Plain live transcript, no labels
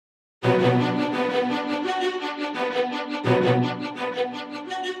Kids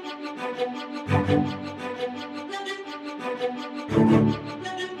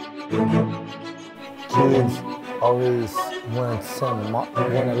always want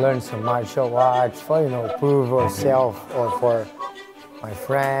to learn some martial arts for, prove ourselves or for my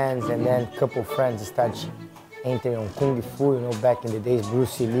friends, and then a couple friends start entering on Kung Fu, back in the days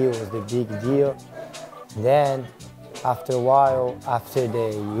Bruce Lee was the big deal. Then after a while, after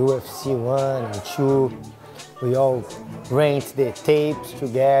the UFC 1 and 2, we all rent the tapes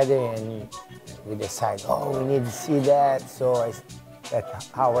together and we decide, oh, we need to see that. So that's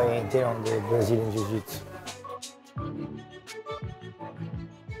how I entered on the Brazilian Jiu-jitsu.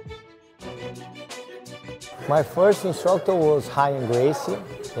 My first instructor was Ryan Gracie,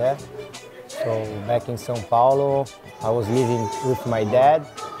 yeah. So back in São Paulo, I was living with my dad,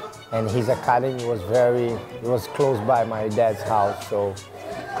 and his academy was close by my dad's house. So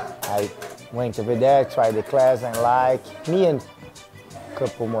I went over there, tried the class, and me and a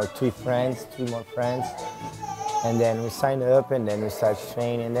couple more, three more friends, and then we signed up, and then we started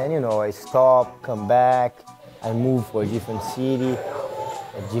training. And then I stopped, come back, I moved for a different city,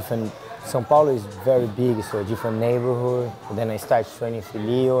 São Paulo is very big, so a different neighborhood. And then I started training with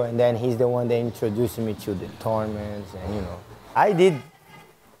Leo, and then he's the one that introduced me to the tournaments, and I did,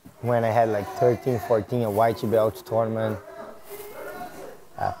 when I had like 13, 14, a white belt tournament,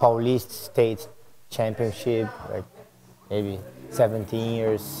 Paulista State Championship, like maybe 17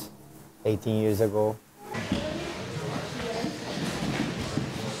 years, 18 years ago.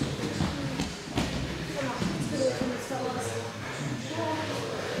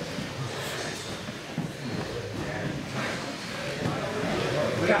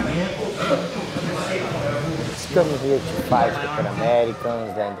 Coming here to fight the Pan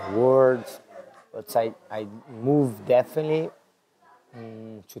Americans and the Worlds, but I moved definitely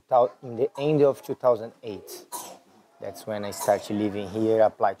in the end of 2008. That's when I started living here,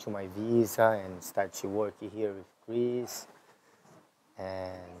 applied to my visa, and started working here with Chris.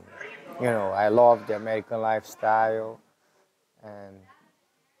 And I love the American lifestyle, and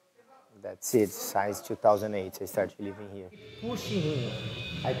that's it. Since 2008, I started living here. Pushing him,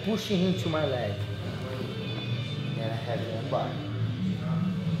 I pushing him to my leg. And I had one bar.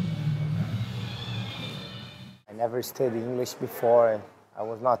 I never studied English before. I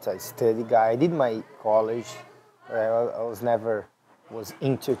was not a study guy. I did my college, but I was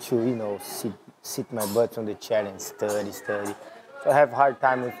into to sit my butt on the chair and study. So I have a hard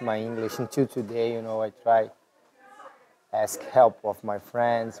time with my English until today. I try ask help of my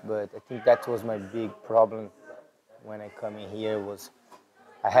friends, but I think that was my big problem when I come in here. Was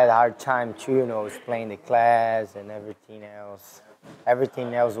I had a hard time to, explain the class and everything else.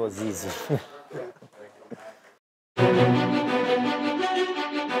 Everything else was easy.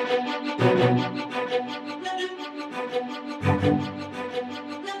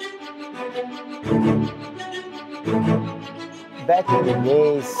 Back in the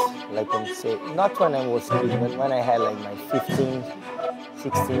days, like I'm saying, not when I was kid, but when I had like my 15,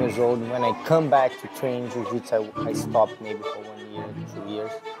 16 years old, when I come back to train Jiu-Jitsu, I stopped maybe for 1 year, 2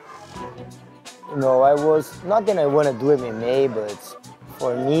 years. I was, not that I want to do MMA, but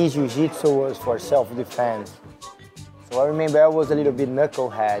for me, Jiu-Jitsu was for self-defense. So I remember I was a little bit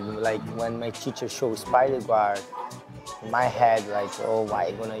knucklehead, like when my teacher showed spider guard, in my head, like, oh, why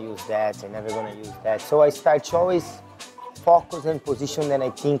am I gonna use that? I'm never gonna use that. So I start to always focus and position that I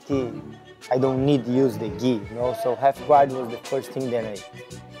think I don't need to use the gi, So half guard was the first thing that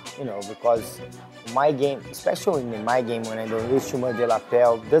because my game, especially in my game when I don't use too much the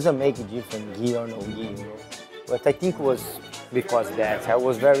lapel, doesn't make a difference, gi or no gi, But I think it was because that I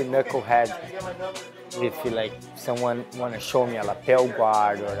was very knucklehead. If like someone want to show me a lapel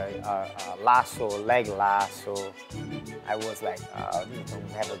guard or a lasso, leg lasso, I was like, oh, it's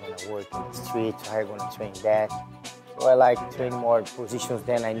never gonna work in the street. How are you gonna train that? So I like train more positions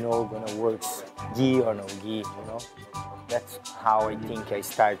than I know gonna work, gi or no gi, That's how I think I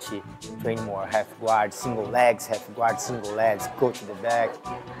started training more half guard, single legs, half guard, single legs, go to the back.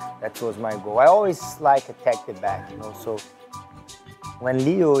 That was my goal. I always like attack the back, So when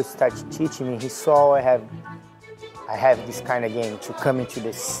Leo started teaching me, he saw I have this kind of game to come into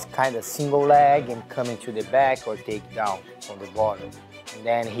this kind of single leg and come into the back or take down from the bottom. And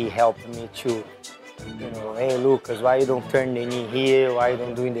then he helped me to, hey Lucas, why you don't turn the knee here? Why you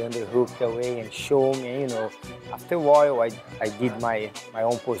don't do the underhook that way? And show me, After a while, I did my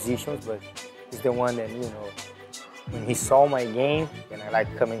own positions, but he's the one that, when he saw my game, and I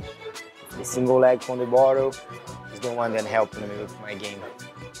like coming the single leg from the bottom, he's the one that helped me with my game.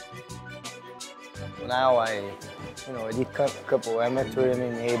 Now I did a couple amateur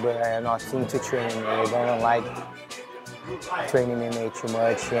MMA, but I am not into training MMA. I don't like training MMA too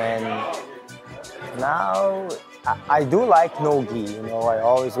much, and now I do like no gi. You know, I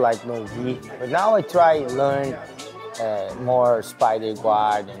always like no gi, but now I try learn more spider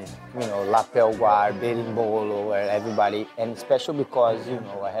guard and lapel guard, berimbolo, where everybody, and especially because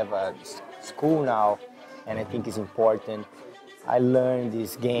I have a school now, and I think it's important. I learn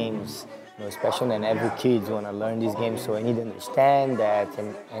these games, especially when every kid want to learn these games, so I need to understand that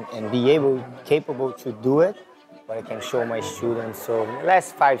and be capable to do it, but I can show my students. So the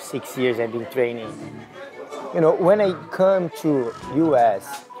last 5-6 years I've been training. When I come to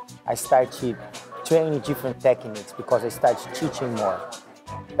US, I start to train different techniques because I start teaching more.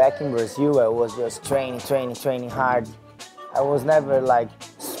 Back in Brazil, I was just training hard. I was never like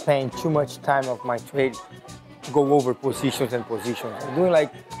spend too much time of my trade go over positions and positions. I'm doing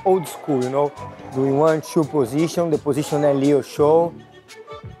like old school, doing 1-2 position, the position that Leo show,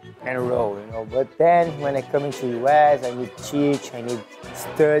 and roll, But then when I come into US, I need to teach, I need to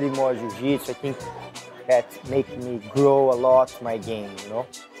study more jiu-jitsu. I think that makes me grow a lot my game,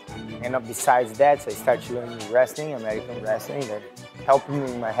 And besides that, I start learning wrestling, American wrestling, that helped me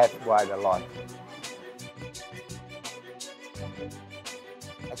in my half guard a lot.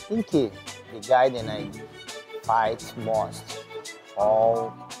 I think the guy that I fight most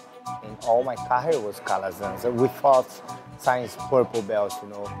in all my career was Calazans, without science purple belt,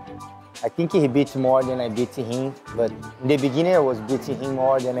 I think he beat more than I beat him, but in the beginning I was beating him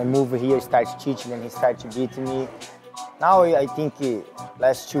more, then I moved here, started teaching, and he started beating me. Now I think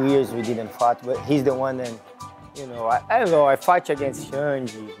last 2 years we didn't fight, but he's the one that, I don't know, I fight against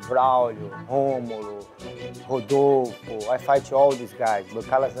Xande, Braulio, Romulo, Rodolfo, I fight all these guys, but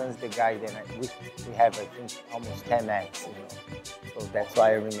Calazans is the guy that we have, I think, almost 10 max, So that's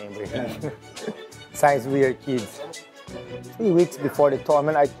why I remember him. Since we are kids. 3 weeks before the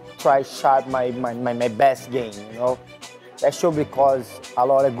tournament, I try sharp my best game, That's sure because a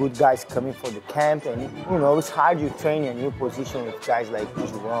lot of good guys coming for the camp, and it's hard you train a new position with guys like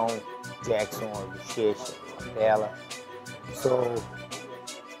João, Jackson, or Bochecha, Tela. So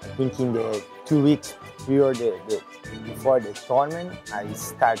I think in the 2 weeks before the tournament, I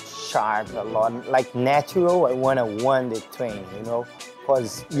start sharp a lot, like natural. I wanna win the training,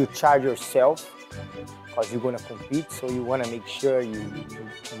 because you charge yourself. Because you're gonna compete, so you wanna make sure you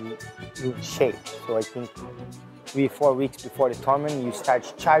shape. So I think 3-4 weeks before the tournament, you start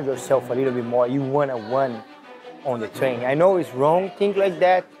to charge yourself a little bit more. You wanna win on the training. I know it's wrong, think like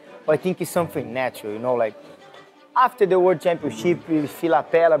that, but I think it's something natural, like after the World Championship,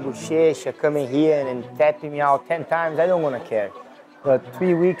 Filapela, Bochecha coming here and tapping me out 10 times, I don't wanna care. But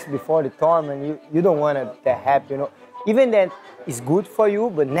 3 weeks before the tournament, you don't wanna that happen, Even that is good for you,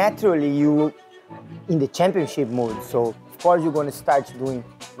 but naturally you in the championship mode, so of course you're going to start doing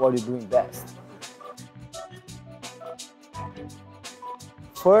what you're doing best.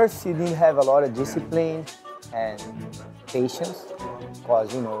 First, you didn't have a lot of discipline and patience,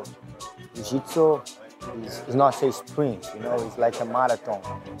 because jiu-jitsu is not a sprint, it's like a marathon.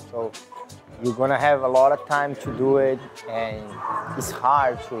 So you're going to have a lot of time to do it, and it's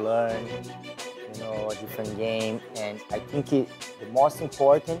hard to learn a different game, and I think the most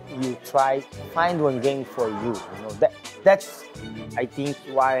important, you try find one game for you. That's I think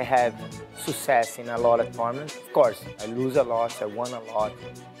why I have success in a lot of tournaments. Of course, I lose a lot, I won a lot,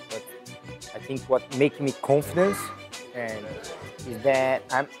 but I think what makes me confidence and is that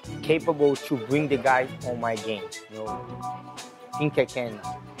I'm capable to bring the guy on my game. I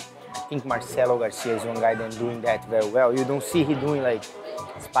think Marcelo Garcia is one guy that's doing that very well. You don't see he doing like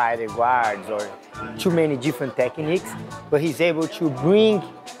spider guards or too many different techniques, but he's able to bring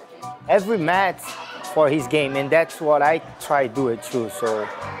every match for his game, and that's what I try to do it too. So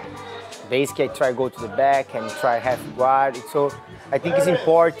basically I try to go to the back and try half guard. So I think it's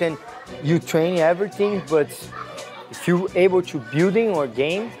important you train everything, but if you're able to building or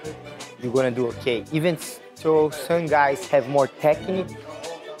game, you're gonna do okay. Even though some guys have more technique,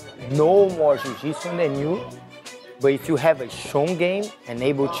 know more jiu-jitsu than you, but if you have a strong game and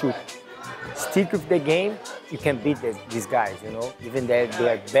able to stick with the game, you can beat these guys, Even that they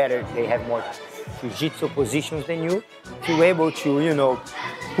are better, they have more jiu-jitsu positions than you. If you're able to,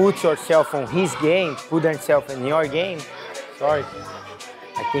 put yourself on his game, put yourself in your game,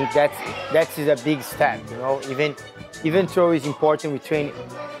 I think that is a big step, Even though it's important we train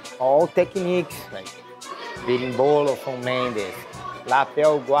all techniques, like berimbolo from Mendes,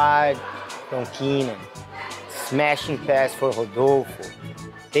 lapel guard from Keenan, smashing pass for Rodolfo,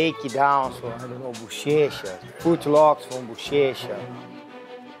 takedowns for, Bochecha, foot locks from Bochecha,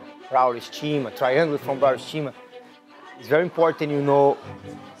 Braulio Estima, triangle from Braulio Estima. It's very important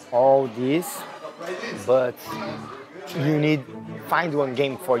all this, but you need find one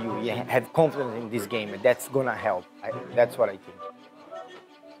game for you. You have confidence in this game, and that's gonna help. That's what I think.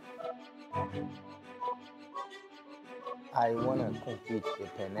 I wanna compete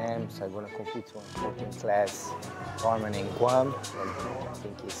with Pan Ams. I wanna compete on open class tournament in Guam. I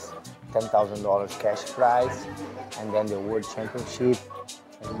think it's $10,000 cash prize, and then the World Championship.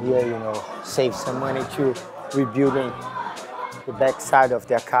 And here, save some money to rebuilding the backside of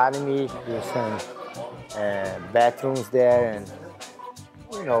the academy. There's some bathrooms there, and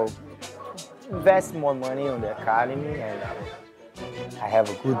invest more money on the academy. And I have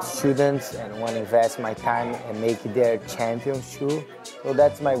good students and want to invest my time and make their champions too. So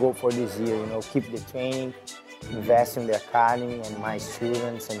that's my goal for this year. Keep the training, invest in the academy and my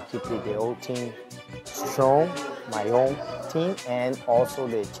students, and keep the whole team strong. My own team and also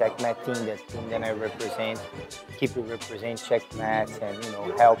the Checkmate team, the team that I represent. Keep it represent Checkmate,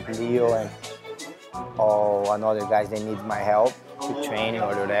 and help Leo and all another guys that need my help to training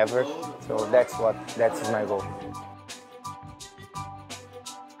or whatever. So that's my goal.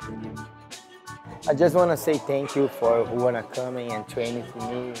 I just want to say thank you for who wanna coming and training for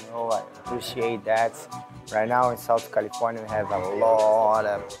me. I appreciate that. Right now in South California, we have a lot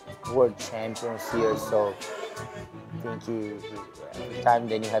of world champions here, so I think every time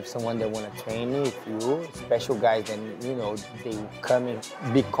then you have someone that wanna train me, special guys, then they coming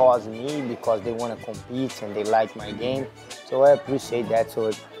because they wanna compete and they like my game. So I appreciate that.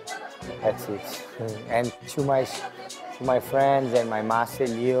 So that's it. And to my friends and my master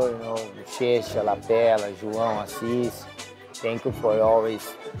Leo, Bochecha, Lapela, João, Assis, thank you for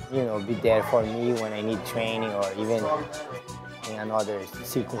always, be there for me when I need training or even in another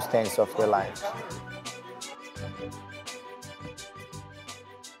circumstance of their life.